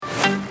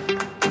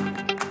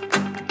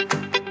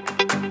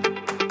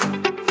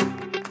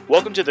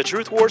Welcome to the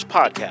Truth Wars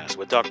podcast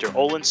with Dr.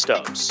 Olin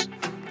Stubbs.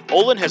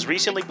 Olin has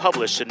recently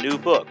published a new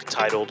book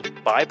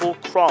titled Bible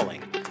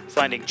Crawling,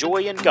 Finding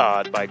Joy in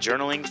God by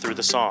Journaling Through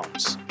the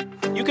Psalms.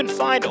 You can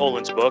find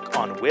Olin's book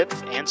on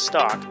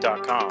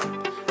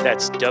wipfandstock.com.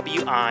 That's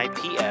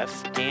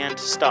WIPF and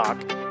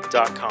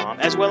stock.com,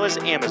 as well as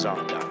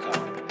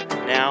Amazon.com.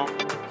 Now,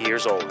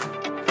 here's Olin.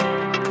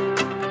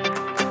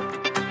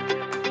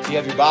 If you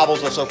have your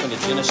Bibles, let's open to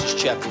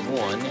Genesis chapter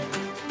 1.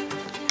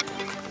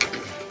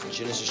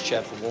 Genesis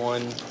chapter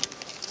 1.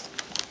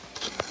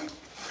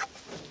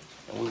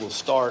 And we will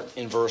start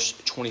in verse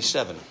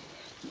 27.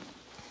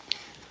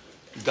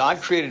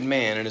 God created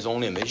man in his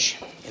own image.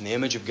 In the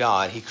image of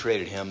God, he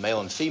created him.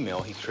 Male and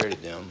female, he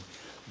created them.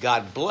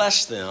 God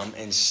blessed them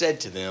and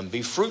said to them,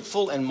 "Be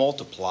fruitful and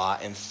multiply,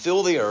 and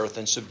fill the earth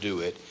and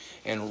subdue it,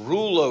 and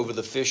rule over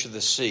the fish of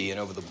the sea, and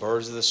over the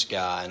birds of the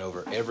sky, and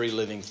over every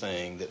living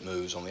thing that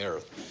moves on the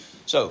earth."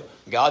 So,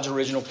 God's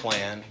original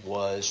plan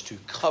was to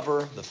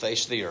cover the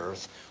face of the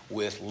earth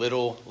with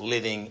little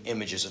living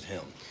images of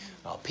him.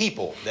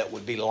 People that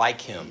would be like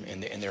him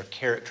in their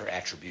character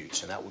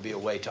attributes. And that would be a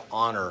way to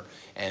honor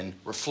and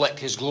reflect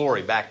his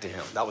glory back to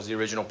him. That was the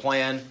original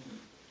plan.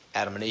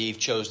 Adam and Eve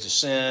chose to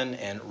sin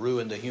and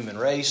ruin the human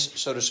race,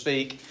 so to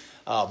speak.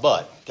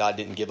 But God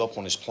didn't give up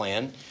on his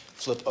plan.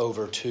 Flip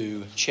over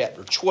to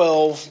chapter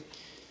 12.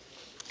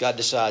 God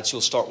decides he'll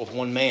start with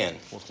one man,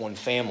 with one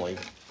family,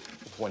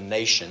 with one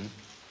nation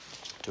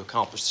to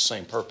accomplish the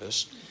same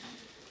purpose.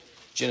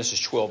 Genesis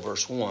 12,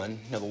 verse 1.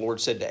 Now the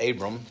Lord said to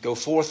Abram, "Go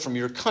forth from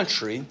your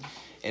country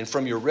and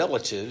from your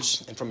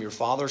relatives and from your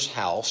father's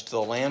house to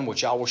the land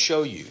which I will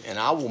show you. And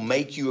I will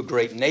make you a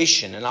great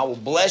nation, and I will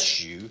bless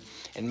you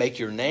and make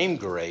your name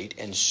great,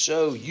 and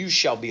so you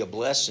shall be a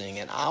blessing.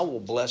 And I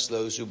will bless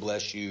those who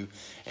bless you,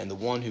 and the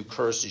one who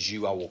curses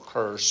you I will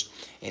curse.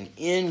 And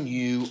in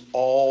you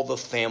all the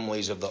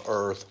families of the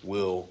earth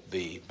will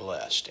be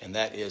blessed." And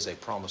that is a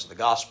promise of the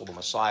gospel. The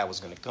Messiah was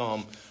going to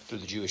come through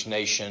the Jewish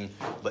nation,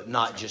 but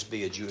not just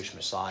be a Jewish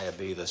Messiah,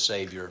 be the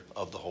Savior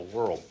of the whole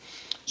world.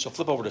 So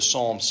flip over to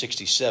Psalm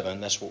 67.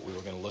 That's what we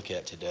were going to look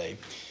at today.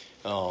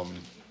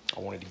 I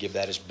wanted to give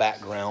that as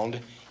background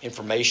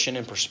information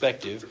and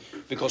perspective,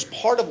 because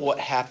part of what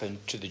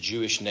happened to the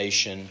Jewish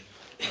nation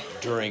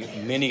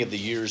during many of the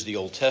years of the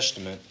Old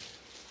Testament,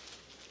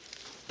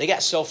 they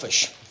got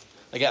selfish.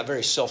 They got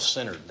very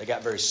self-centered. They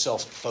got very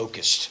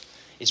self-focused.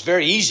 It's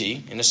very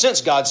easy. In a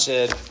sense, God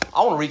said,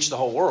 "I want to reach the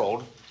whole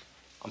world.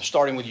 I'm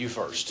starting with you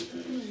first."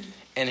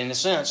 And in a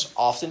sense,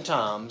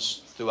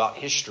 oftentimes throughout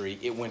history,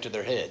 it went to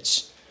their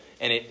heads.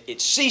 And it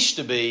ceased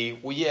to be,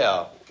 well,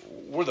 yeah,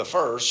 we're the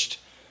first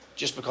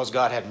just because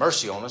God had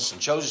mercy on us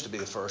and chose us to be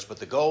the first. But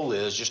the goal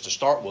is just to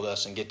start with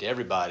us and get to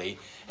everybody.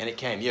 And it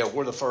came, yeah,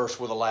 we're the first,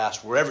 we're the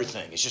last, we're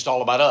everything. It's just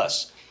all about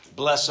us.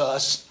 Bless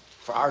us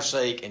for our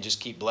sake and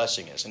just keep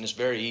blessing us. And it's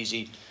very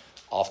easy,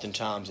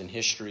 oftentimes in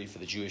history, for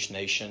the Jewish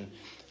nation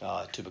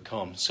to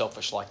become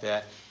selfish like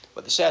that.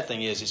 But the sad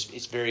thing is,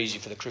 it's very easy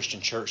for the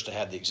Christian church to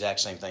have the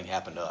exact same thing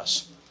happen to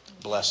us.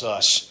 Bless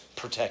us,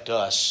 protect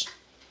us,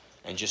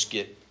 and just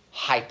get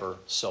hyper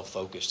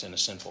self-focused in a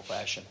sinful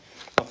fashion.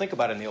 Now think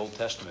about it in the Old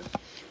Testament.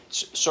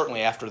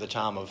 Certainly after the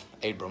time of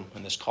Abram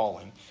and this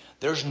calling,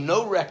 there's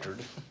no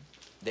record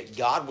that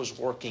God was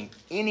working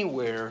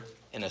anywhere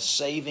in a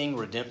saving,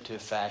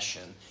 redemptive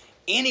fashion,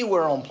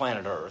 anywhere on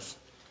planet Earth,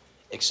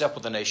 except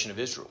with the nation of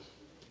Israel.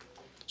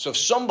 So if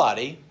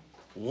somebody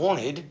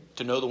wanted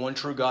to know the one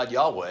true God,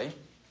 Yahweh,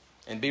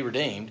 and be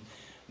redeemed,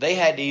 they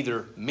had to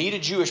either meet a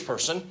Jewish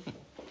person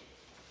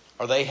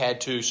or they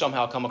had to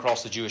somehow come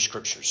across the Jewish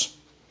scriptures.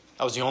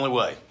 That was the only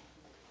way.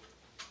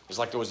 It's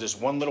like there was this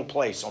one little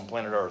place on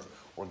planet Earth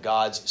where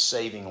God's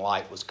saving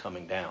light was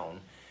coming down.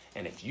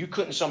 And if you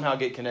couldn't somehow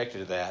get connected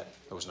to that,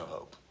 there was no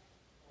hope.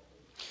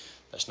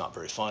 That's not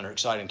very fun or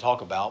exciting to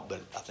talk about,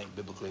 but I think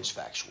biblically it's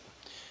factual.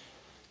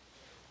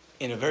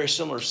 In a very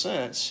similar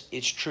sense,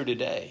 it's true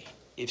today.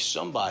 If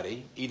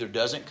somebody either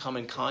doesn't come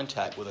in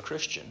contact with a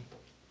Christian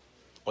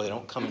or they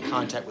don't come in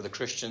contact with the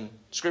Christian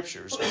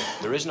scriptures,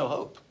 there is no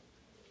hope.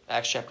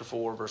 Acts chapter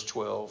 4, verse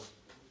 12,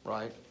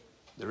 right?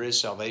 There is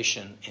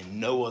salvation in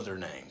no other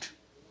name.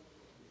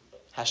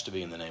 Has to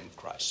be in the name of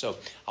Christ. So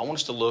I want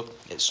us to look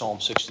at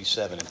Psalm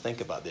 67 and think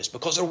about this,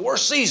 because there were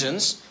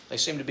seasons, they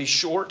seem to be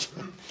short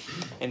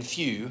and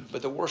few,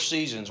 but there were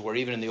seasons where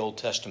even in the Old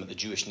Testament the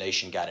Jewish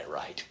nation got it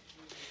right.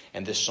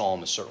 And this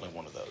psalm is certainly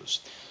one of those.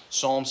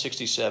 Psalm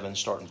 67,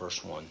 starting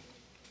verse 1.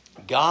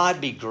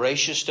 "God be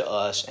gracious to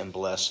us and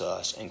bless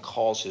us and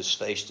cause his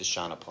face to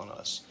shine upon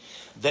us,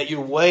 that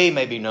your way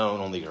may be known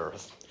on the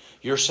earth,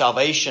 your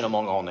salvation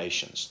among all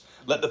nations.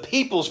 Let the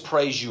peoples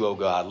praise you, O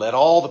God. Let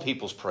all the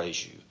peoples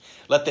praise you.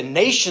 Let the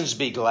nations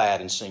be glad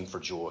and sing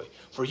for joy.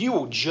 For you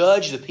will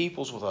judge the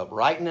peoples with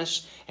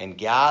uprightness and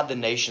guide the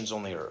nations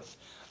on the earth.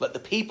 Let the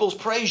peoples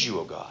praise you,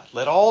 O God.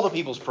 Let all the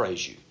peoples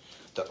praise you.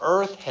 The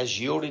earth has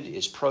yielded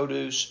its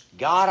produce.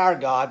 God our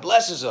God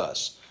blesses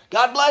us.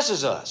 God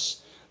blesses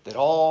us, that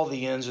all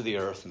the ends of the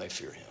earth may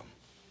fear him."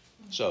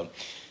 So,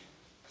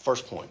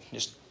 first point,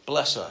 just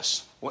bless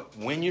us.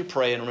 When you're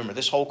praying, remember,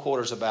 this whole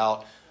quarter is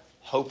about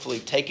hopefully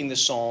taking the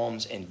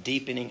Psalms and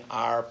deepening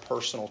our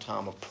personal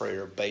time of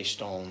prayer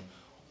based on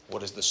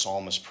what does the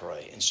psalmist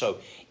pray. And so,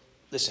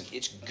 listen,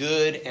 it's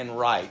good and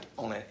right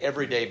on an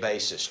everyday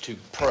basis to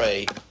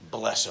pray,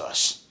 bless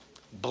us,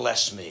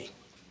 bless me.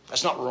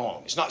 That's not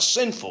wrong. It's not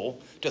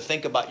sinful to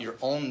think about your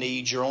own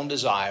needs, your own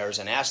desires,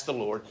 and ask the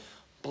Lord,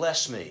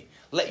 bless me.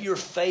 Let your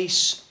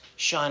face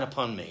shine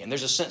upon me. And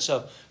there's a sense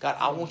of, God,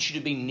 I want you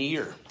to be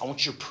near. I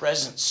want your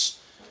presence.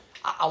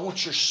 I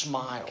want your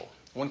smile.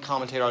 One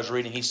commentator I was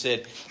reading, he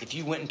said, if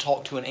you went and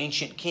talked to an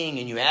ancient king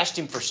and you asked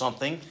him for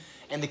something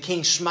and the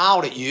king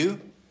smiled at you,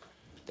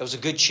 there was a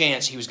good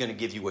chance he was going to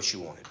give you what you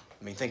wanted.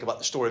 I mean, think about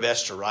the story of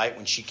Esther, right?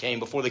 When she came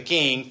before the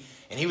king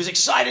and he was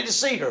excited to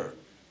see her.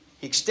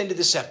 He extended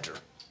the scepter.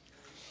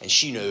 And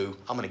she knew,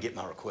 I'm going to get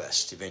my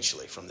request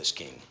eventually from this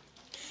king.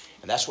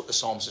 And that's what the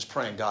psalmist is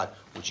praying. God,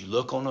 would you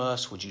look on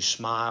us? Would you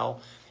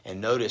smile? And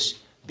notice,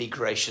 be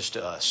gracious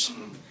to us.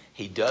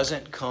 He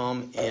doesn't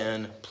come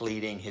in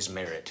pleading his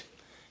merit.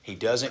 He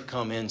doesn't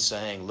come in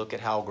saying, look at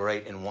how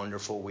great and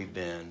wonderful we've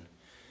been.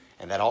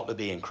 And that ought to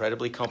be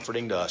incredibly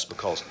comforting to us,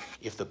 because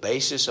if the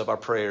basis of our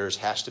prayers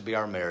has to be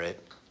our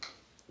merit,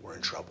 we're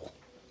in trouble,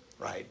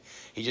 right?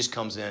 He just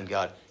comes in,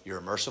 God, you're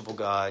a merciful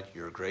God.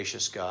 You're a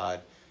gracious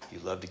God. You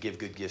love to give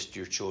good gifts to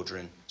your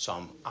children.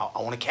 So I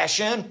want to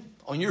cash in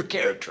on your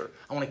character.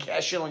 I want to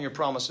cash in on your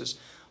promises.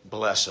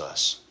 Bless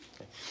us.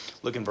 Okay.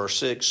 Look in verse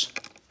 6.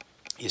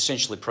 He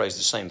essentially prays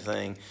the same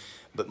thing,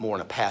 but more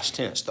in a past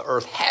tense. The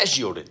earth has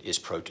yielded its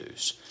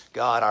produce.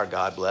 God, our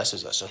God,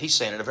 blesses us. So he's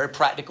saying it in a very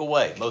practical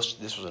way.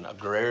 This was an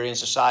agrarian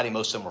society.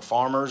 Most of them were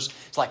farmers.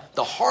 It's like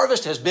the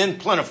harvest has been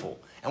plentiful,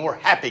 and we're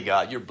happy,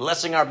 God. You're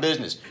blessing our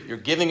business. You're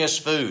giving us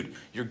food.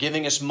 You're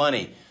giving us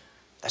money.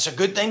 That's a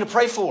good thing to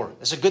pray for.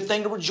 It's a good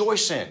thing to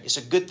rejoice in. It's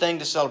a good thing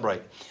to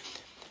celebrate.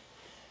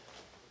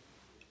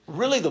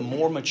 Really, the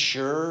more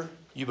mature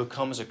you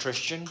become as a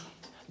Christian,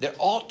 there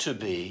ought to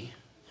be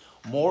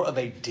more of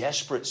a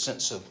desperate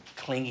sense of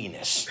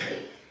clinginess.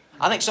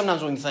 I think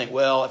sometimes we can think,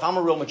 well, if I'm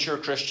a real mature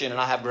Christian and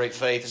I have great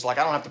faith, it's like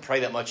I don't have to pray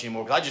that much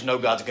anymore because I just know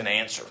God's going to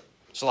answer.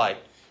 It's like,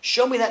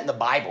 show me that in the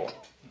Bible.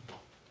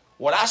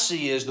 What I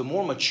see is the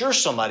more mature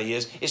somebody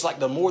is, it's like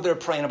the more they're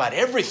praying about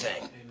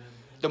everything.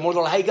 The more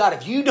they're like, hey, God,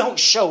 if you don't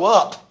show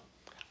up,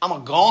 I'm a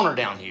goner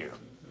down here.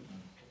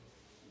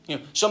 You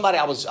know, somebody,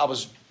 I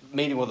was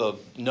meeting with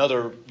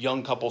another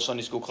young couple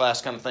Sunday school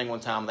class kind of thing one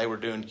time. They were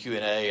doing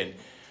Q&A, and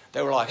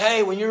they were like,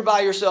 hey, when you're by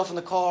yourself in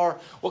the car,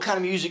 what kind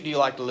of music do you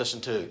like to listen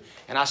to?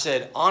 And I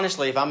said,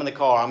 honestly, if I'm in the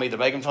car, I'm either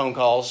making phone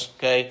calls,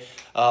 okay,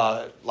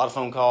 a lot of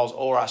phone calls,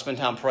 or I spend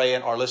time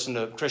praying or listen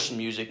to Christian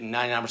music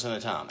 99% of the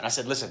time. And I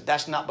said, listen,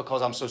 that's not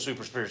because I'm so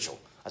super spiritual.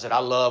 I said, I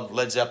love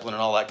Led Zeppelin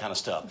and all that kind of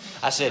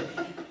stuff. I said,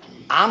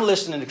 I'm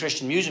listening to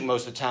Christian music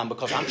most of the time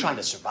because I'm trying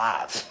to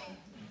survive.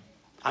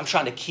 I'm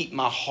trying to keep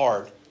my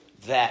heart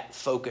that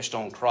focused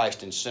on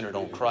Christ and centered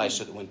on Christ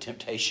so that when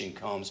temptation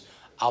comes,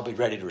 I'll be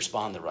ready to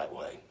respond the right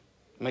way.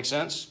 Make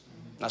sense?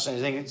 I'm not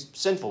saying anything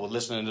sinful with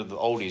listening to the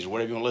oldies or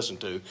whatever you want to listen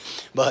to.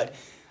 But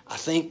I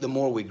think the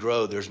more we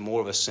grow, there's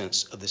more of a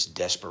sense of this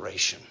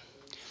desperation.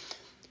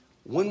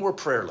 When we're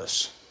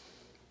prayerless,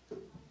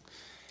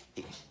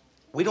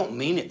 we don't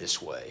mean it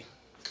this way.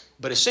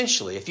 But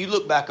essentially, if you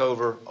look back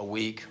over a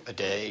week, a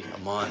day, a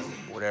month,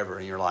 whatever,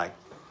 and you're like,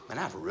 man,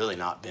 I've really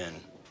not been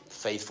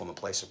faithful in the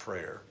place of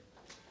prayer.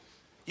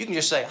 You can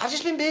just say, I've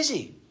just been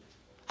busy.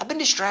 I've been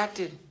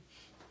distracted.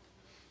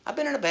 I've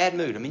been in a bad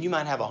mood. I mean, you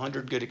might have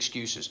 100 good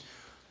excuses.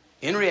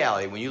 In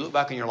reality, when you look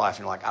back in your life and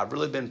you're like, I've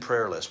really been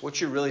prayerless, what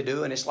you're really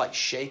doing is like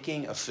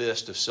shaking a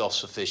fist of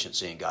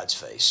self-sufficiency in God's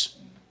face.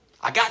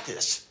 I got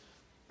this.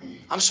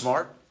 I'm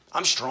smart.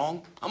 I'm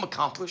strong. I'm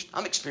accomplished.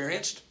 I'm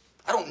experienced.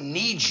 I don't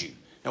need you.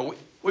 Now,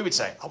 we would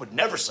say, I would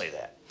never say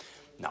that.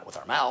 Not with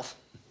our mouth,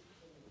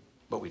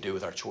 but we do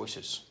with our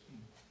choices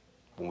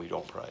when we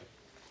don't pray.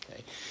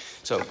 Okay?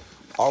 So,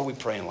 are we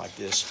praying like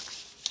this?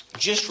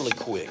 Just really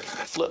quick,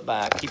 flip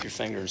back, keep your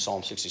finger in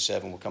Psalm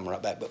 67, we're coming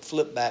right back, but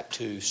flip back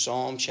to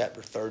Psalm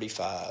chapter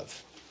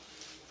 35,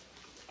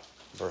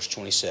 verse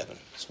 27.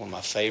 It's one of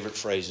my favorite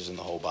phrases in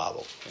the whole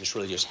Bible, and it's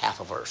really just half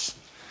a verse.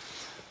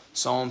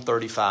 Psalm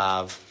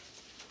 35,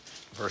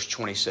 verse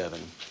 27.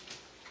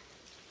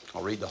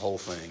 I'll read the whole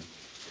thing.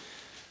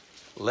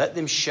 Let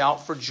them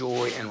shout for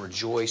joy and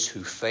rejoice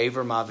who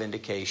favor my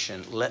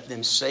vindication. Let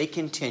them say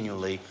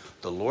continually,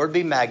 the Lord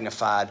be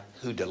magnified,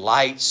 who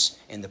delights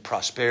in the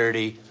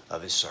prosperity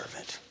of his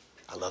servant.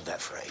 I love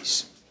that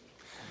phrase.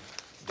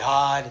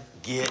 God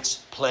gets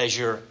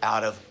pleasure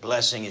out of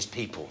blessing his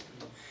people.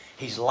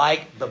 He's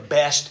like the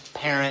best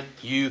parent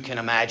you can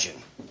imagine.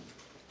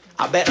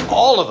 I bet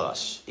all of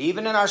us,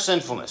 even in our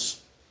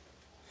sinfulness,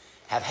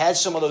 have had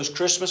some of those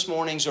Christmas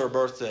mornings or a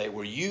birthday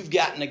where you've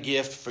gotten a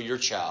gift for your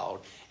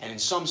child, and in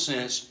some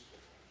sense,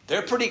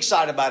 they're pretty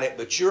excited about it,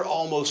 but you're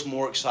almost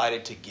more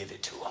excited to give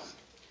it to them.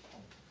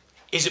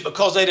 Is it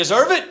because they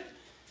deserve it?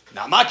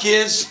 Not my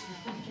kids,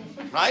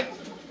 right?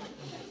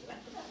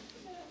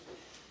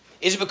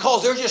 Is it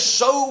because they're just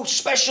so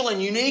special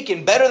and unique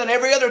and better than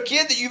every other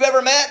kid that you've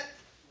ever met?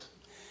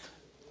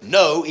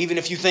 No, even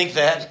if you think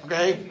that,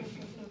 okay?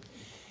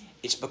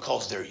 It's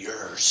because they're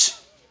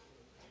yours.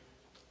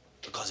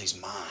 Because He's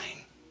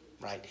mine,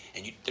 right?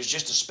 And there's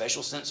just a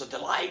special sense of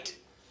delight.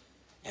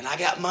 And I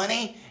got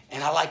money,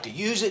 and I like to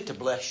use it to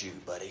bless you,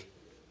 buddy.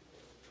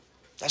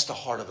 That's the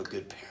heart of a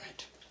good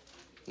parent.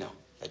 No,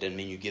 that doesn't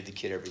mean you give the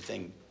kid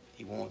everything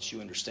he wants. You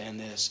understand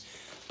this.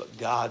 But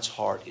God's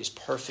heart is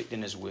perfect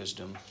in His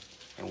wisdom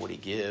and what He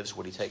gives,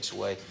 what He takes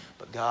away.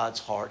 But God's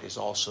heart is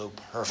also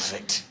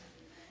perfect.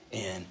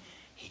 And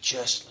He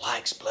just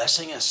likes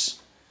blessing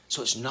us.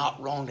 So it's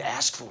not wrong to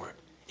ask for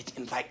it.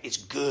 In fact, it's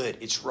good.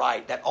 It's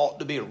right. That ought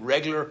to be a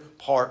regular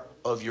part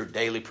of your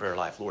daily prayer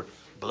life. Lord,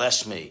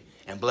 bless me.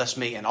 And bless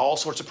me in all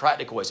sorts of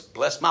practical ways.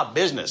 Bless my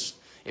business.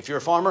 If you're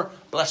a farmer,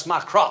 bless my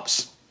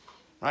crops.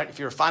 Right? If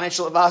you're a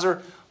financial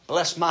advisor,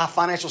 bless my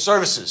financial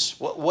services.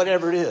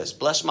 Whatever it is.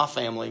 Bless my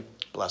family.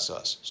 Bless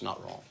us. It's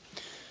not wrong.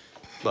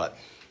 But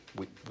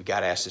we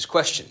got to ask this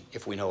question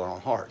if we know our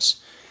own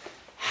hearts.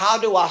 How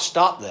do I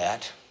stop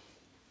that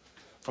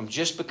from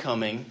just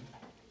becoming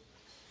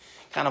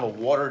kind of a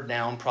watered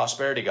down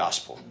prosperity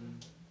gospel?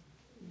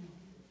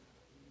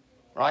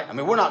 Right? I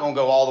mean, we're not going to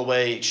go all the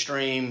way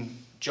extreme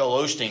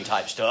Joel Osteen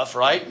type stuff,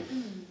 right?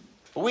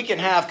 But we can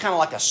have kind of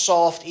like a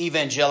soft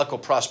evangelical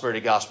prosperity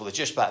gospel that's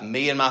just about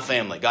me and my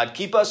family. God,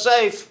 keep us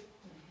safe.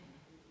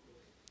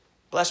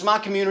 Bless my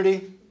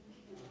community.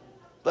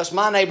 Bless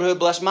my neighborhood.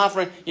 Bless my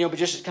friend. But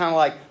just kind of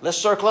like, let's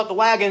circle up the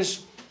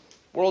wagons.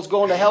 World's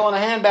going to hell in a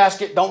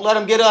handbasket. Don't let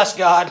them get us,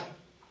 God.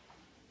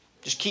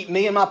 Just keep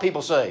me and my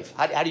people safe.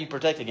 How do you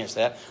protect against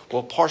that?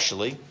 Well,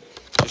 partially.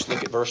 Just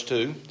look at verse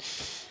 2.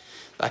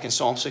 Back in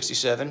Psalm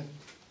 67.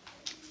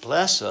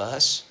 Bless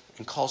us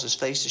and cause His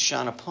face to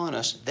shine upon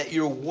us, that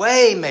your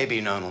way may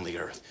be known on the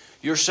earth,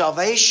 your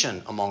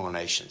salvation among the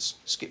nations.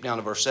 Skip down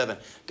to verse 7.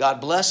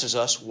 God blesses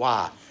us.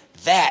 Why?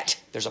 That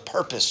there's a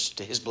purpose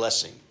to His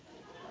blessing.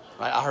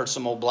 Right? I heard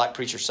some old black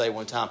preacher say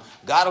one time,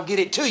 God will get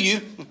it to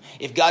you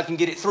if God can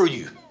get it through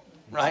you.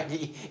 Right?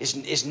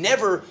 It's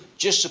never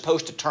just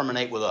supposed to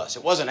terminate with us.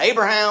 It wasn't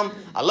Abraham,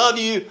 I love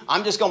you,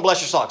 I'm just going to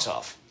bless your socks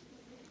off.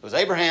 It was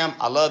Abraham,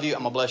 I love you,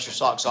 I'm going to bless your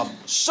socks off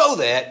so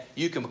that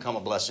you can become a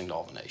blessing to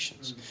all the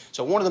nations.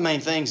 So one of the main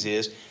things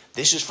is,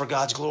 this is for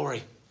God's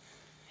glory.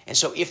 And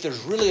so if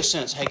there's really a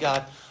sense, hey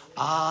God,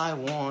 I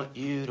want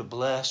you to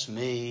bless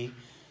me.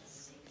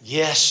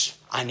 Yes,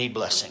 I need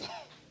blessing.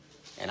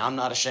 And I'm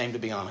not ashamed to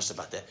be honest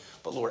about that.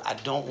 But Lord, I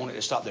don't want it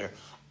to stop there.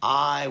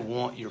 I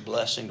want your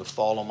blessing to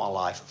fall on my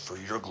life for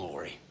your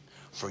glory,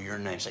 for your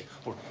name's sake.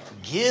 Lord,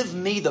 give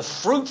me the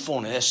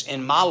fruitfulness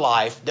in my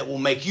life that will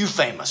make you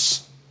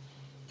famous.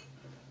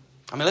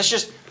 I mean,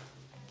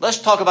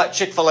 let's talk about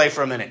Chick-fil-A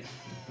for a minute.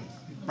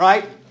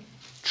 Right?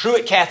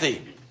 Truett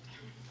Cathy.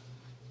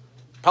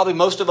 Probably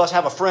most of us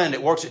have a friend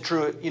that works at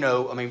Truett, I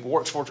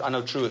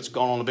know Truett's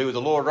gone on to be with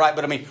the Lord, right?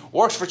 But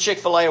works for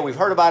Chick-fil-A, or we've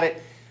heard about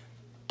it.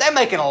 They're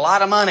making a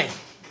lot of money.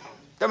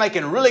 They're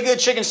making really good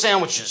chicken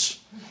sandwiches.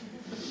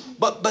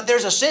 But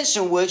there's a sense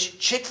in which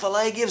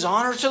Chick-fil-A gives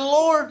honor to the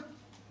Lord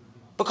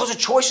because of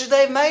choices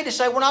they've made to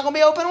say, we're not going to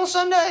be open on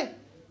Sunday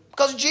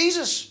because of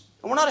Jesus.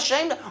 And we're not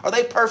ashamed. Are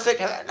they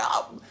perfect?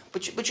 No.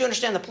 But you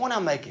understand the point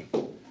I'm making.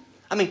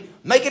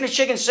 Making a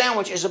chicken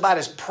sandwich is about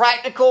as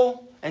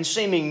practical and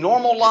seeming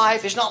normal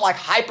life. It's not like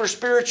hyper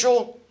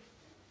spiritual.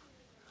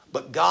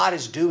 But God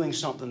is doing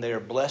something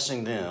there,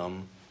 blessing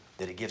them,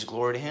 that it gives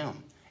glory to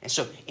Him. And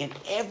so in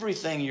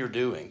everything you're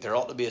doing, there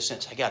ought to be a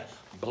sense, hey God,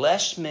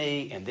 bless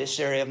me in this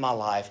area of my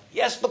life.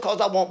 Yes, because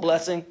I want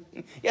blessing.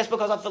 Yes,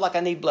 because I feel like I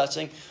need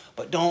blessing.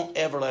 But don't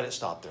ever let it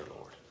stop there,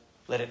 Lord.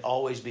 Let it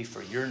always be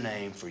for your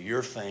name, for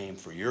your fame,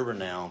 for your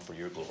renown, for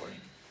your glory.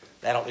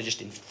 That ought to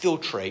just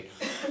infiltrate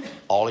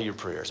all of your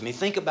prayers.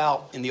 Think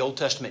about in the Old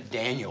Testament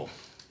Daniel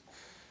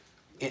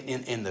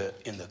in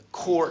the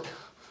court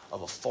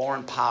of a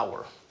foreign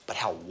power, but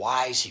how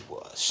wise he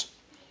was.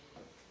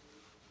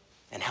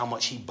 And how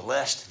much he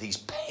blessed these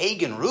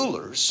pagan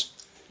rulers.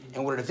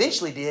 And what it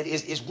eventually did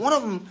is one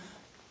of them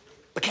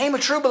became a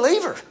true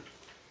believer.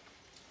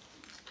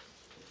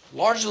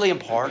 Largely in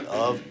part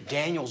of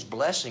Daniel's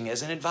blessing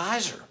as an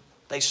advisor.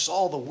 They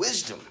saw the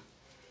wisdom.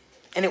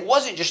 And it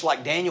wasn't just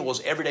like Daniel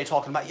was every day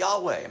talking about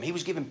Yahweh. He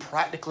was giving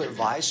practical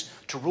advice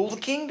to rule the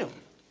kingdom.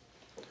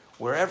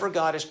 Wherever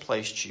God has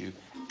placed you,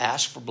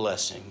 ask for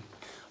blessing,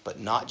 but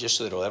not just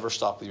so that it'll ever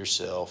stop with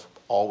yourself,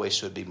 always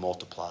so it'd be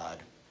multiplied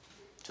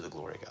to the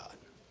glory of God.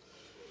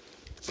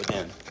 But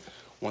then,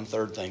 one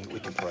third thing that we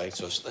can pray.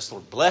 So let's,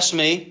 Lord, bless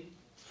me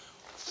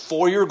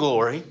for your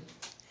glory.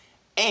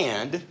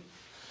 And,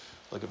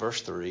 look at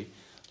verse 3.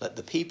 Let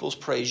the peoples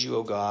praise you,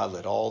 O God.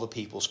 Let all the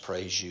peoples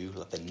praise you.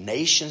 Let the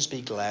nations be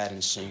glad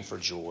and sing for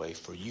joy.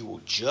 For you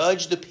will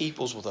judge the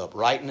peoples with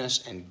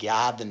uprightness and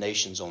guide the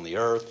nations on the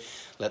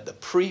earth. Let the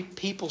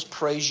peoples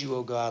praise you,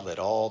 O God. Let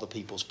all the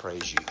peoples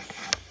praise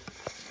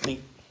you.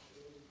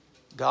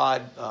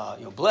 God,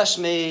 bless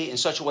me in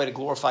such a way to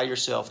glorify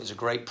yourself is a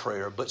great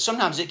prayer. But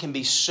sometimes it can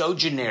be so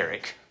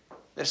generic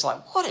that it's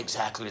like, what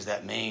exactly does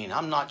that mean?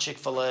 I'm not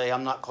Chick-fil-A.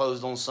 I'm not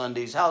closed on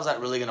Sundays. How is that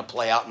really going to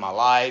play out in my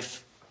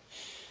life?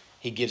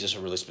 He gives us a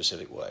really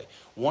specific way.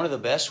 One of the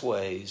best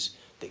ways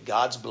that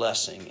God's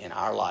blessing in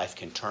our life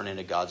can turn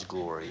into God's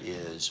glory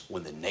is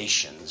when the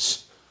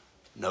nations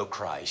know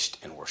Christ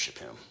and worship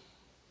Him.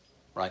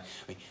 Right?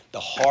 I mean, the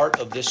heart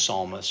of this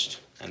psalmist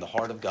and the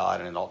heart of God,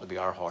 and it ought to be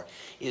our heart,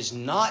 is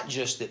not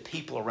just that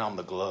people around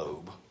the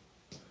globe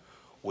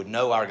would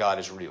know our God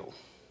is real,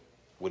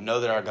 would know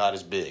that our God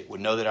is big, would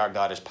know that our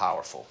God is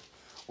powerful,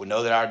 would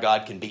know that our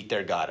God can beat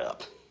their God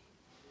up.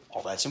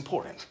 All that's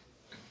important.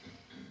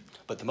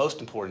 But the most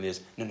important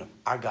is, no,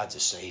 our God's a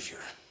Savior.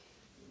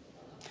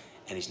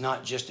 And He's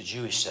not just a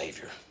Jewish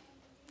Savior.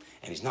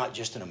 And He's not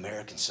just an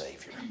American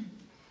Savior.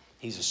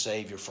 He's a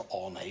Savior for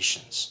all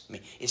nations. I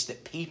mean, it's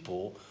that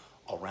people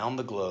around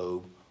the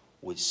globe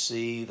would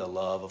see the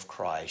love of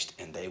Christ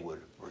and they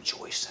would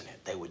rejoice in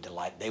it. They would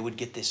delight. They would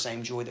get this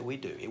same joy that we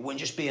do. It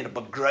wouldn't just be in a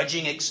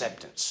begrudging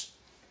acceptance.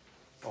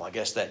 Well, I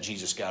guess that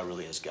Jesus guy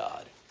really is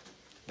God.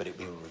 But it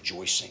would be a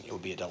rejoicing. It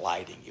would be a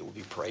delighting. It would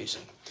be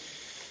praising.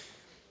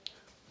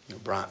 You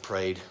know, Bryant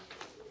prayed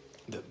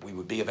that we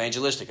would be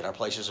evangelistic at our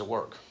places of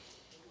work.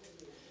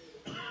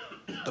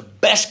 The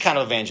best kind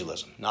of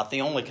evangelism, not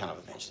the only kind of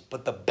evangelism,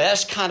 but the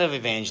best kind of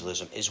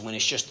evangelism is when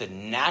it's just a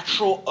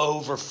natural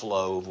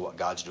overflow of what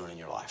God's doing in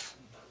your life.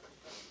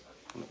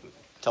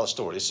 Tell a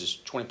story. This is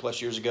 20 plus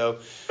years ago.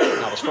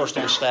 I was first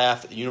on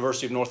staff at the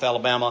University of North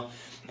Alabama,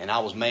 and I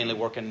was mainly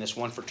working in this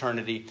one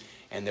fraternity,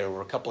 and there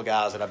were a couple of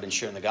guys that I've been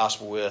sharing the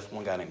gospel with.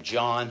 One guy named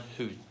John,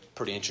 who,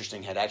 pretty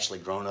interesting, had actually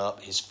grown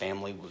up. His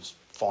family was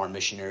foreign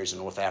missionaries in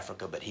North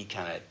Africa, but he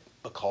kind of,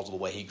 because of the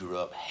way he grew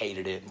up,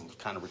 hated it and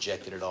kind of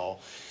rejected it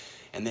all.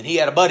 And then he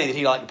had a buddy that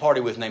he liked to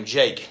party with named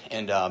Jake.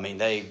 And,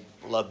 they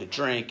loved to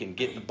drink and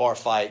get into bar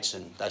fights,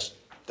 and that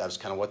was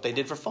kind of what they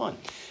did for fun.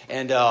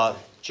 And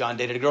John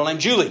dated a girl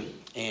named Julie.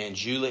 And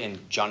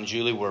John and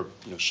Julie were,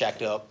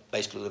 shacked up,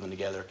 basically living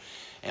together.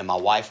 And my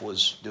wife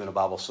was doing a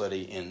Bible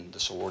study in the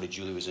sorority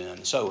Julie was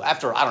in. So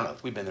after,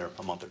 we've been there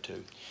a month or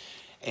two.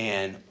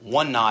 And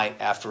one night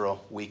after a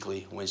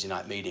weekly Wednesday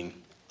night meeting,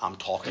 I'm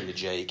talking to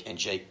Jake, and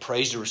Jake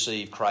prays to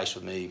receive Christ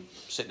with me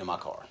sitting in my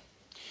car.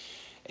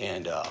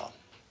 And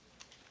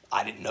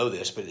I didn't know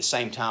this, but at the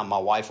same time, my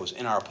wife was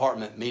in our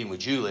apartment meeting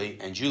with Julie,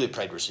 and Julie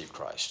prayed to receive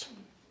Christ.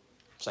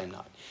 Same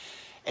night.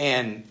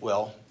 And,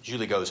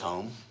 Julie goes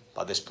home.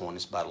 By this point,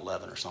 it's about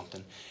 11 or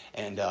something.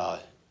 And,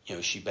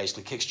 she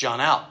basically kicks John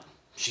out.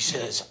 She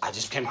says, I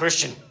just became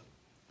Christian.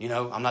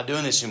 I'm not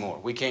doing this anymore.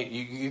 We can't,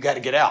 you got to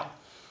get out.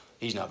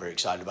 He's not very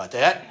excited about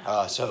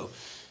that. So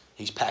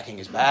he's packing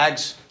his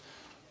bags,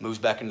 moves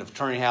back into the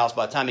fraternity house.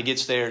 By the time he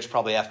gets there, it's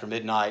probably after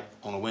midnight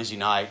on a Wednesday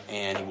night,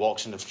 and he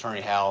walks into the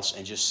fraternity house,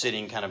 and just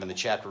sitting kind of in the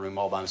chapter room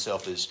all by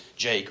himself is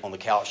Jake on the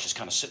couch, just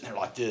kind of sitting there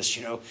like this,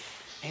 And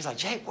he's like,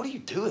 Jake, what are you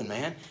doing,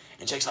 man?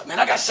 And Jake's like, man,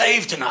 I got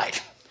saved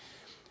tonight.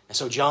 And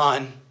so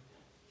John,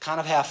 kind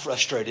of half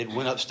frustrated,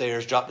 went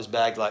upstairs, dropped his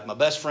bag like, my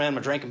best friend,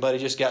 my drinking buddy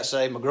just got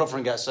saved, my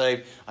girlfriend got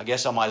saved, I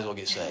guess I might as well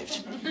get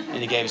saved. And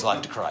he gave his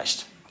life to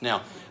Christ. Now,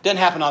 it doesn't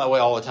happen that way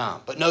all the time.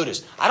 But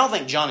notice, I don't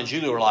think John and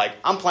Julie were like,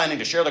 I'm planning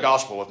to share the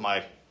gospel with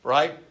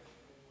right?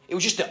 It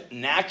was just a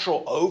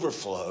natural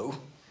overflow.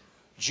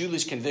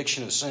 Julie's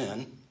conviction of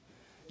sin,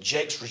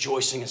 Jake's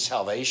rejoicing in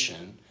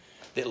salvation,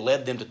 that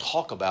led them to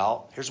talk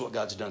about, here's what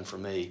God's done for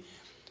me.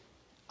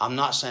 I'm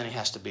not saying it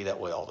has to be that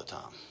way all the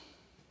time.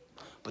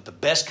 But the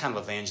best kind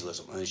of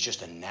evangelism is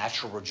just a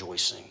natural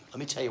rejoicing. Let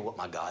me tell you what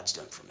my God's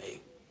done for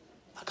me.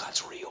 My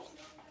God's real.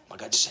 My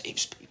God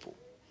saves people.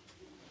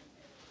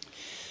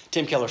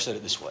 Tim Keller said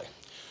it this way.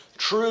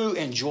 True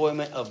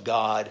enjoyment of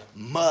God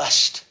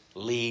must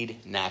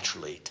lead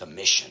naturally to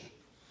mission,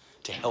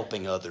 to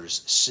helping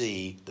others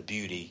see the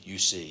beauty you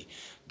see.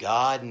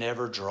 God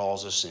never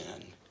draws us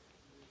in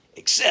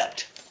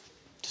except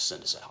to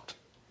send us out.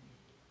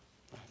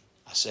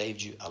 I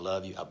saved you. I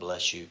love you. I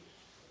bless you.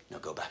 Now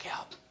go back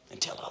out and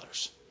tell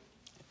others.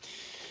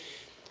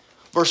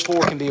 Verse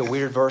 4 can be a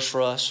weird verse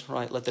for us,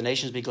 right? Let the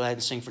nations be glad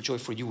and sing for joy,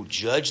 for you will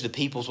judge the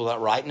peoples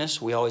without rightness.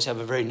 We always have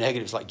a very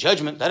negative, it's like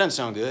judgment. That doesn't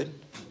sound good.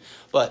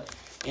 But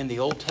in the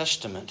Old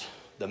Testament,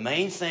 the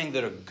main thing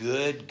that a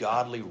good,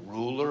 godly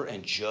ruler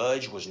and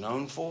judge was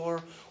known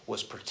for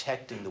was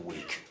protecting the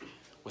weak,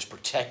 was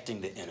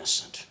protecting the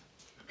innocent,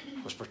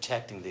 was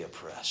protecting the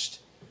oppressed.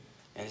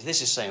 And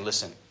this is saying,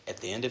 listen, at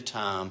the end of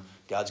time,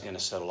 God's going to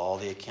settle all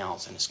the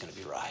accounts, and it's going to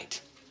be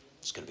right.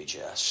 It's going to be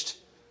just.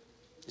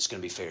 It's going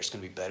to be fair. It's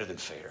going to be better than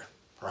fair,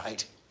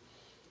 right?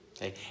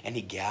 Okay? And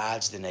He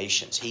guides the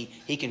nations.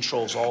 He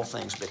controls all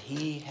things, but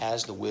He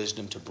has the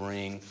wisdom to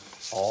bring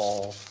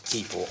all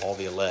people, all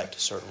the elect,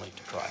 certainly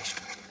to Christ.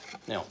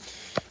 Now,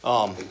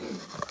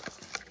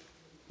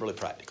 really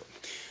practical.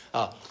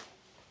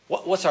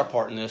 What's our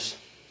part in this?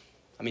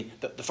 I mean,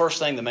 the first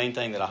thing, the main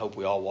thing that I hope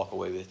we all walk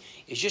away with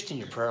is just in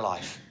your prayer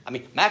life. I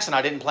mean, Max and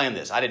I didn't plan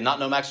this. I did not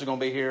know Max was going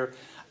to be here.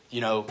 He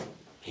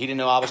didn't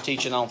know I was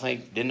teaching, I don't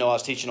think. Didn't know I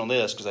was teaching on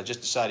this because I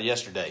just decided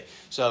yesterday.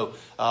 So,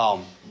 I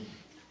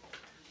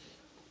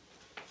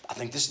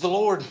think this is the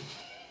Lord.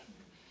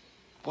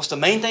 What's the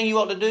main thing you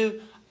ought to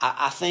do?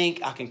 I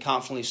think I can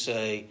confidently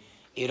say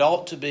it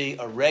ought to be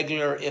a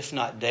regular, if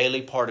not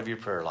daily, part of your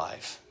prayer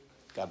life.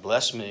 God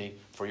bless me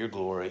for your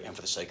glory and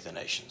for the sake of the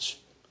nations.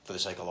 For for the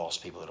sake of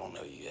lost people that don't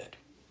know you yet.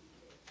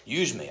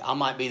 Use me. I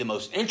might be the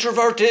most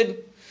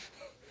introverted,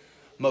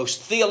 most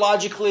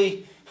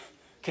theologically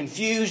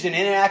confused and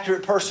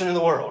inaccurate person in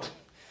the world.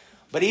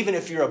 But even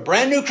if you're a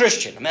brand new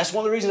Christian, and that's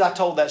one of the reasons I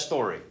told that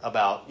story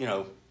about,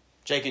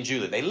 Jake and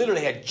Julie. They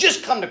literally had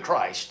just come to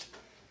Christ,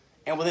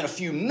 and within a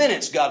few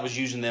minutes, God was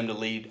using them to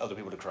lead other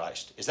people to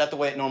Christ. Is that the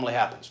way it normally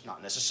happens?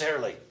 Not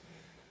necessarily.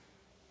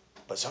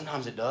 But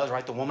sometimes it does,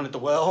 right? The woman at the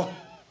well,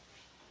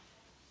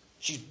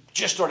 she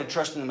just started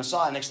trusting the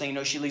Messiah. Next thing you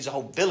know, she leads a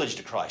whole village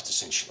to Christ,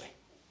 essentially.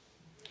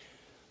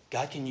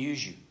 God can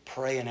use you.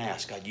 Pray and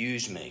ask. God,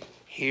 use me.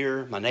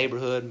 Here, my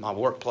neighborhood, my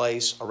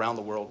workplace, around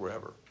the world,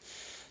 wherever.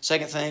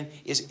 Second thing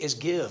is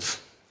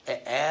give.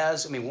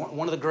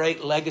 One of the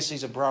great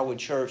legacies of Briarwood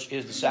Church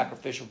is the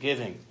sacrificial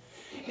giving.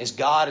 As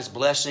God is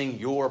blessing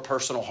your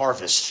personal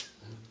harvest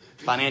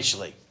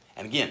financially.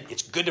 And again,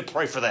 it's good to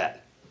pray for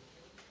that.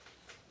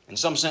 In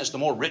some sense, the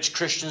more rich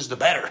Christians, the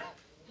better.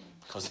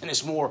 Because then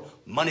it's more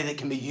money that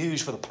can be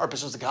used for the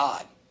purposes of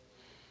God.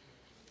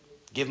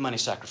 Give money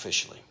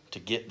sacrificially to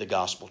get the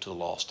gospel to the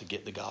lost, to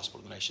get the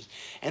gospel to the nations.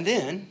 And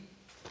then,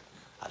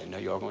 I didn't know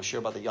you all were going to share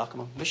about the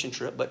Yakima mission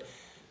trip, but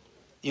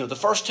the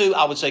first two,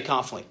 I would say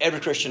confidently, every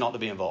Christian ought to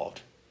be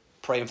involved.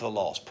 Praying for the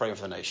lost, praying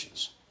for the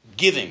nations.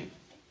 Giving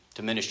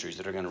to ministries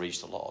that are going to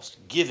reach the lost.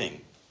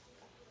 Giving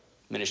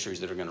ministries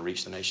that are going to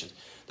reach the nations.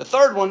 The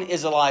third one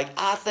is I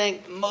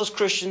think most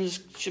Christians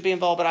should be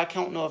involved, but I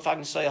don't know if I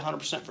can say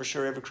 100% for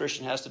sure every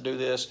Christian has to do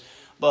this.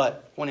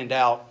 But when in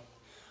doubt,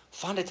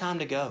 find a time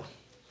to go.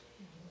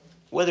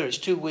 Whether it's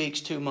 2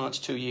 weeks, 2 months,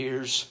 2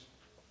 years,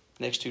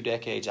 next 2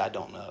 decades, I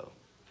don't know.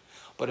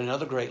 But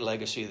another great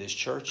legacy of this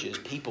church is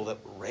people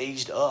that were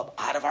raised up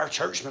out of our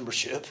church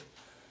membership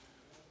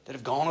that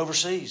have gone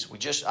overseas.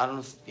 I don't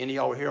know if any of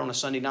y'all were here on a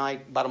Sunday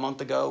night about a month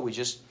ago. We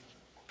just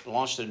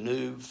launched a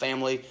new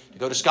family to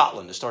go to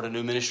Scotland to start a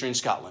new ministry in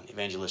Scotland,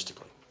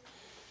 evangelistically.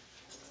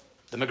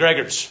 The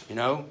McGregors,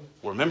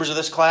 were members of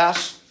this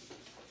class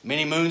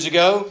many moons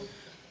ago,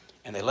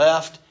 and they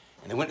left,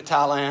 and they went to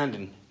Thailand,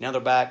 and now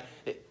they're back.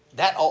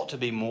 That ought to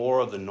be more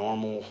of the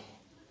normal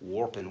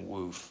warp and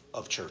woof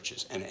of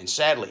churches. And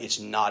sadly, it's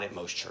not at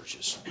most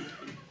churches.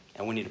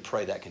 And we need to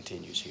pray that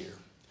continues here.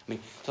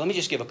 So let me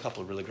just give a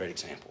couple of really great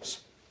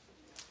examples.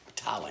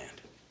 Thailand.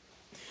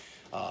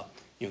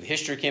 The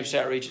history of Campus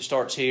Outreach, it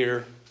starts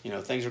here.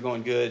 Things are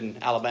going good in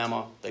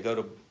Alabama. They go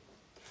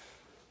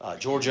to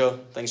Georgia.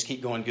 Things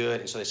keep going good.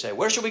 And so they say,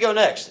 where should we go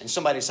next? And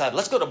somebody decided,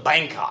 let's go to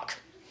Bangkok.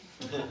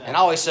 And I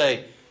always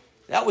say,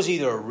 that was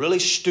either a really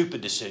stupid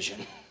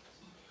decision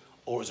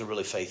or it was a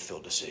really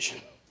faith-filled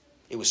decision.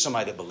 It was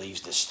somebody that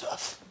believes this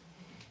stuff.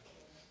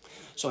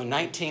 So in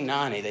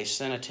 1990, they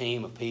sent a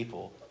team of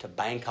people to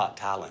Bangkok,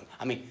 Thailand.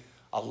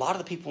 A lot of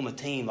the people on the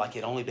team,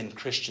 had only been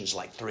Christians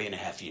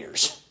 3.5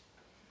 years.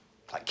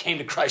 Came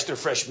to Christ their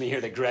freshman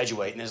year, they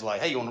graduate, and it's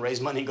hey, you want to raise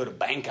money and go to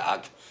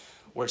Bangkok,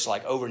 where it's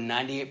over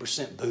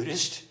 98%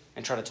 Buddhist,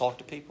 and try to talk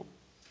to people.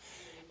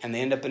 And they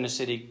end up in a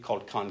city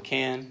called Khon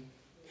Kaen.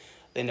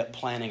 They end up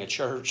planning a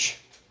church.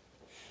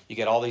 You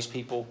get all these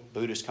people,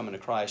 Buddhists, coming to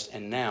Christ,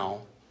 and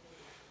now,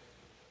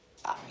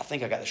 I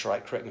think I got this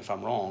right, correct me if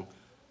I'm wrong,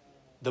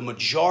 the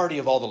majority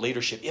of all the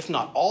leadership, if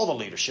not all the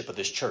leadership of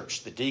this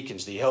church, the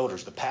deacons, the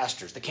elders, the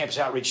pastors, the campus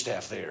outreach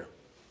staff there,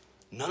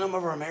 none of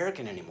them are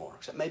American anymore,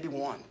 except maybe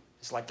one.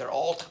 It's they're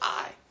all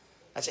Thai.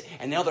 That's it.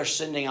 And now they're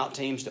sending out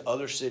teams to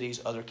other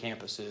cities, other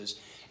campuses,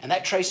 and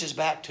that traces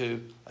back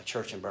to a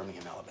church in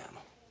Birmingham, Alabama.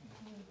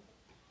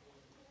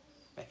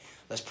 Okay.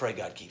 Let's pray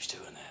God keeps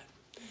doing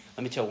that.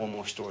 Let me tell one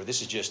more story.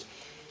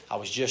 I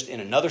was just in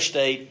another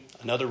state,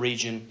 another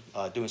region,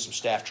 doing some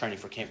staff training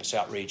for campus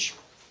outreach.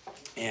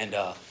 And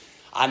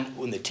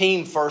when the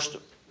team first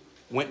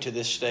went to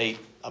this state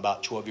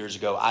about 12 years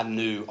ago, I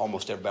knew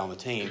almost everybody on the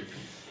team.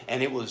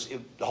 And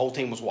the whole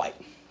team was white.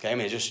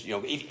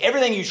 Okay,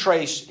 everything you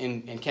trace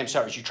in campus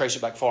outreach, you trace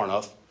it back far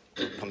enough,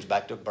 it comes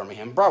back to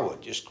Birmingham and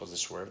Briarwood, just because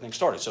this is where everything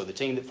started. So the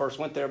team that first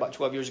went there about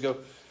 12 years ago,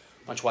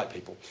 a bunch of white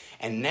people.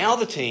 And now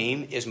the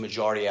team is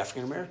majority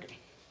African American.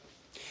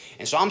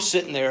 And so I'm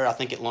sitting there, I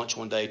think at lunch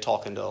one day,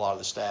 talking to a lot of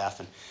the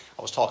staff, and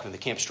I was talking to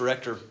the campus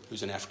director,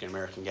 who's an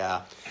African-American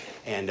guy,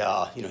 and,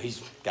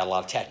 he's got a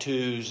lot of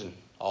tattoos and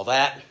all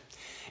that,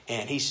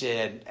 and he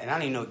said, and I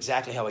don't even know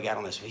exactly how we got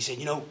on this, but he said,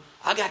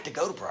 I got to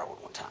go to Briarwood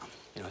one time.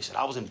 He said,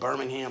 I was in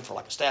Birmingham for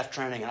a staff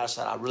training, and I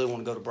said, I really want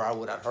to go to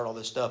Briarwood. I'd heard all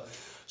this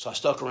stuff, so I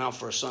stuck around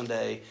for a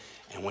Sunday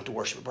and went to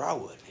worship at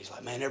Briarwood. He's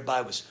like, man,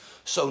 everybody was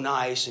so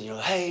nice, and,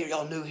 hey, are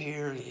y'all new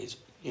here? He's,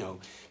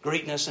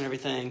 greeting us and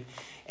everything,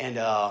 and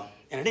I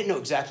didn't know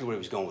exactly where he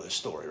was going with this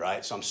story,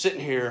 right? So I'm sitting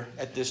here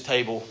at this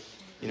table,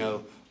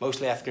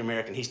 mostly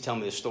African-American. He's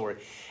telling me this story.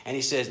 And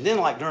he says, and then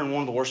during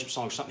one of the worship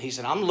songs or something, he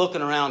said, I'm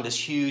looking around this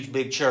huge,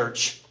 big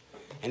church.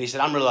 And he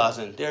said, I'm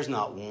realizing there's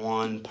not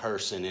one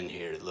person in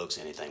here that looks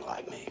anything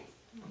like me.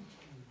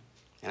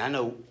 And I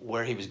know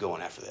where he was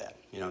going after that.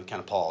 And kind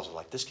of paused.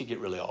 This could get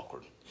really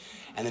awkward.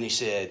 And then he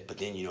said, but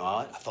then,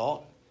 I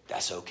thought,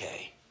 that's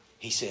okay.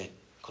 He said,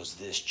 because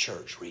this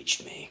church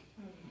reached me.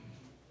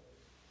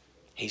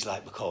 He's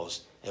like,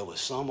 because there was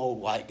some old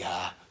white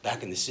guy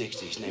back in the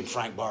 60s named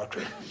Frank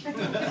Barker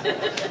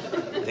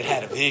that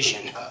had a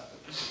vision.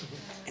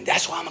 And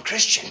that's why I'm a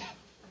Christian.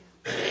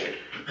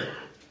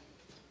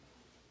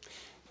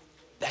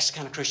 That's the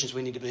kind of Christians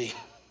we need to be.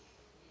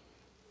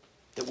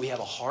 That we have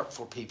a heart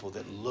for people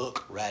that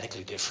look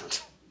radically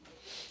different,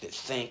 that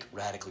think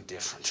radically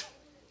different,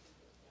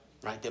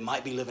 right? That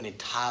might be living in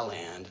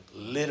Thailand,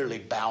 literally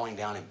bowing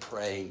down and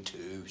praying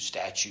to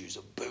statues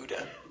of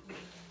Buddha.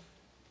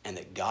 And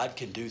that God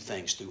can do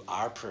things through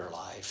our prayer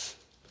life,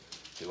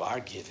 through our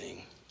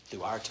giving,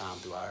 through our time,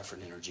 through our effort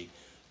and energy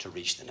to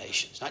reach the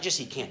nations. Not just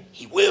He can,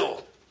 He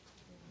will.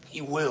 He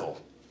will.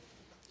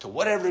 To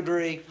whatever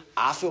degree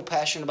I feel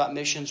passionate about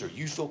missions, or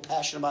you feel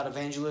passionate about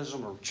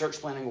evangelism or church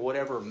planting or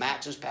whatever, or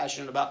Max is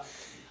passionate about,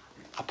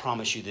 I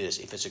promise you this,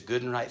 if it's a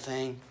good and right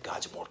thing,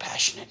 God's more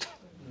passionate.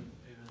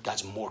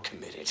 God's more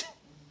committed.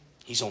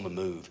 He's on the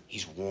move.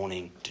 He's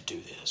wanting to do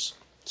this.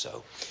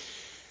 So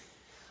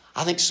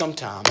I think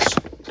sometimes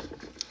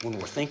when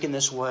we're thinking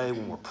this way,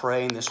 when we're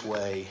praying this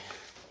way,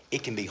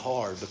 it can be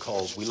hard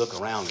because we look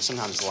around and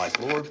sometimes it's like,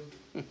 Lord,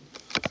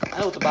 I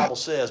know what the Bible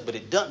says, but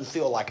it doesn't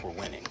feel like we're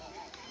winning.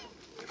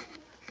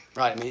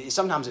 Right? I mean,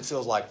 sometimes it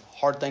feels like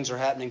hard things are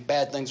happening,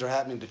 bad things are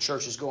happening, the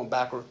church is going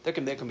backward. There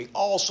can be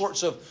all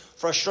sorts of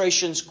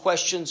frustrations,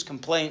 questions,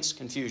 complaints,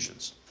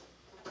 confusions.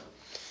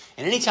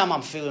 And anytime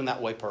I'm feeling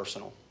that way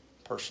personally,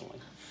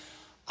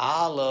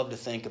 I love to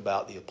think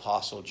about the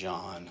Apostle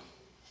John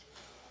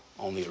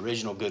on the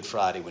original Good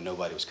Friday when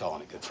nobody was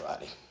calling it Good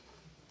Friday.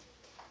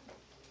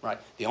 Right?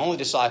 The only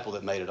disciple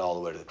that made it all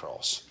the way to the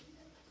cross.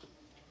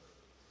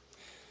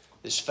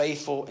 This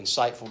faithful,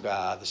 insightful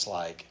guy that's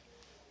like,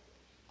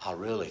 I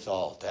really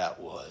thought that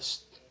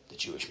was the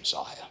Jewish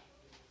Messiah.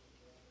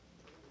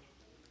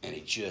 And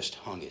he just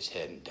hung his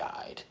head and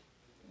died.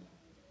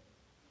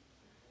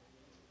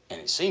 And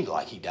it seemed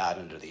like he died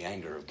under the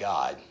anger of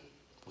God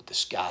with the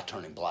sky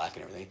turning black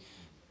and everything.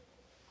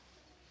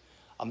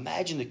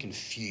 Imagine the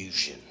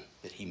confusion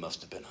that he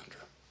must have been under.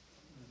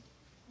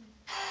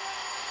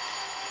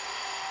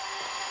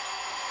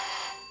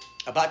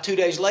 About 2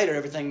 days later,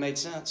 everything made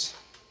sense.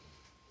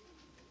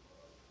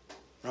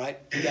 Right?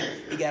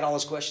 He got all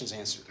his questions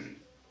answered.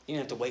 He didn't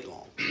have to wait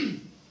long.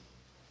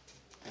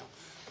 Now,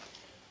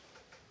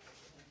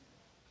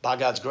 by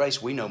God's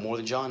grace, we know more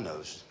than John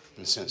knows,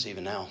 in a sense,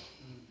 even now.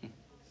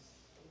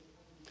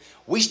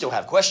 We still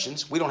have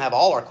questions. We don't have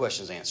all our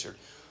questions answered,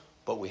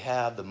 but we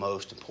have the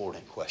most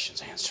important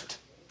questions answered.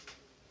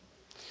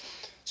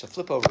 So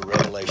flip over to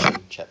Revelation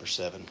chapter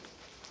 7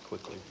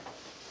 quickly.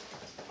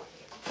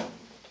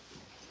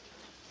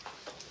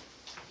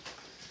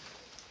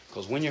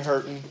 Because when you're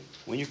hurting,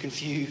 when you're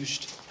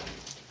confused,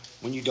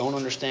 when you don't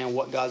understand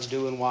what God's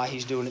doing, why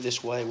He's doing it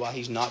this way, why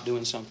He's not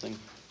doing something,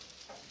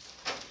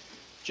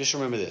 just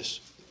remember this.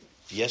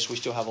 Yes, we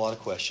still have a lot of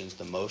questions.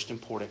 The most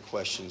important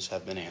questions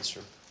have been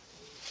answered.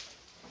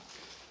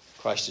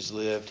 Christ has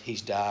lived,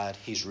 He's died,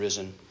 He's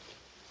risen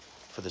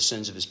for the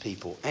sins of His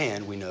people.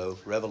 And we know,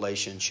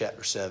 Revelation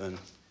chapter 7,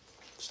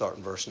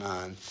 starting verse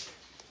 9,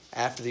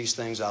 after these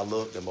things I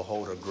looked, and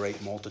behold, a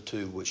great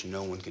multitude which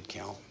no one could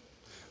count,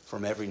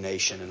 from every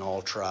nation and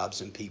all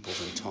tribes and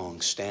peoples and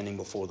tongues, standing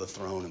before the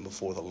throne and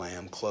before the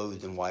Lamb,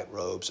 clothed in white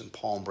robes and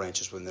palm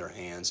branches in their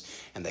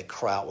hands, and they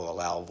cry out with a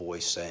loud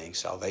voice, saying,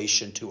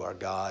 Salvation to our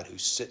God who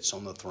sits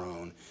on the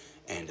throne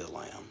and to the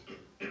Lamb.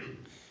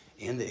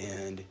 In the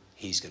end,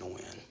 He's going to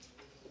win.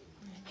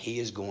 He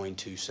is going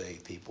to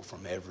save people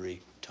from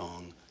every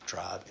tongue,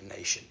 tribe, and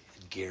nation.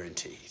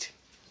 Guaranteed.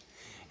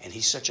 And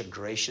He's such a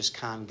gracious,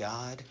 kind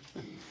God.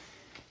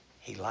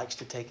 He likes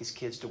to take His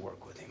kids to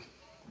work with Him.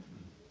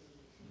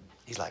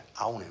 He's like,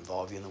 I want to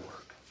involve you in the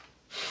work.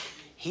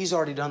 He's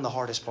already done the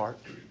hardest part.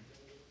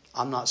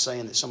 I'm not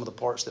saying that some of the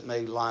parts that may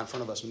lie in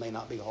front of us may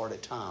not be hard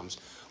at times,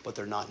 but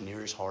they're not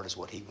near as hard as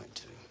what He went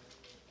to.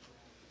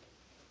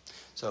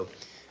 So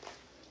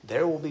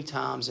there will be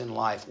times in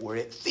life where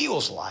it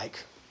feels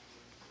like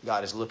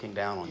God is looking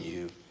down on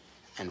you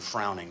and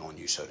frowning on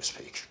you, so to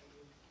speak.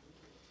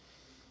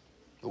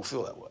 It will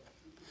feel that way.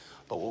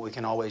 But what we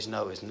can always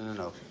know is,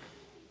 no.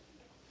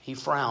 He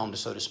frowned,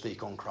 so to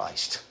speak, on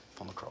Christ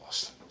on the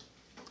cross.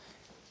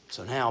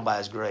 So now, by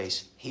His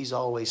grace, He's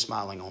always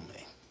smiling on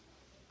me.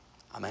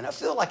 I may not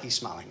feel like He's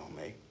smiling on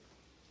me,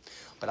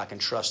 but I can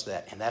trust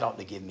that, and that ought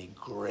to give me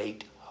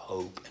great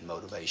hope and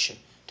motivation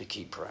to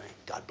keep praying.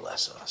 God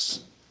bless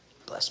us.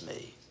 Bless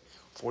me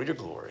for your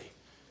glory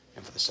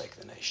and for the sake of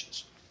the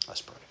nations.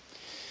 Let's pray.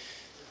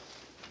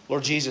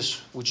 Lord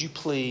Jesus, would you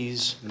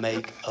please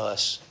make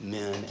us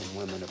men and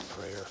women of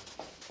prayer?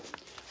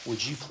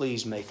 Would you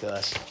please make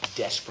us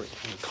desperate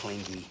and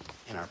clingy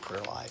in our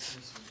prayer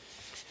life?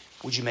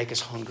 Would you make us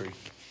hungry?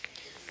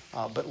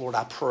 But Lord,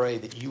 I pray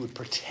that you would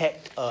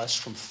protect us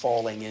from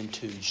falling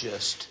into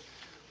just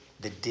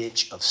the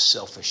ditch of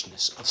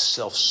selfishness, of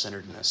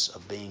self-centeredness,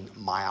 of being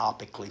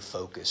myopically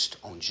focused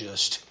on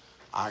just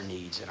our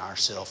needs and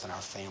ourself and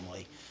our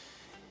family,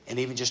 and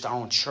even just our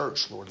own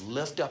church. Lord,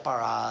 lift up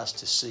our eyes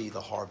to see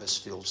the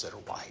harvest fields that are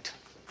white.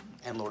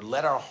 And Lord,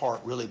 let our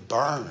heart really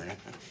burn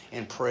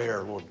in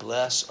prayer. Lord,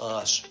 bless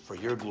us for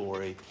your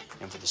glory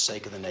and for the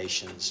sake of the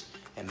nations.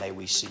 And may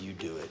we see you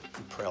do it.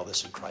 We pray all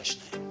this in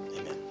Christ's name.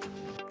 Amen.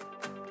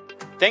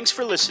 Thanks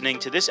for listening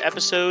to this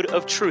episode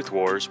of Truth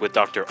Wars with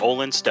Dr.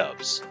 Olin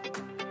Stubbs.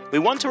 We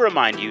want to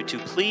remind you to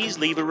please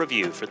leave a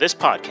review for this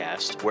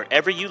podcast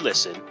wherever you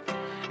listen,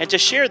 and to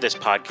share this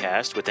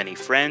podcast with any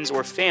friends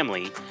or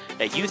family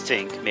that you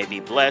think may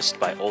be blessed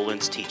by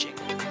Olin's teaching.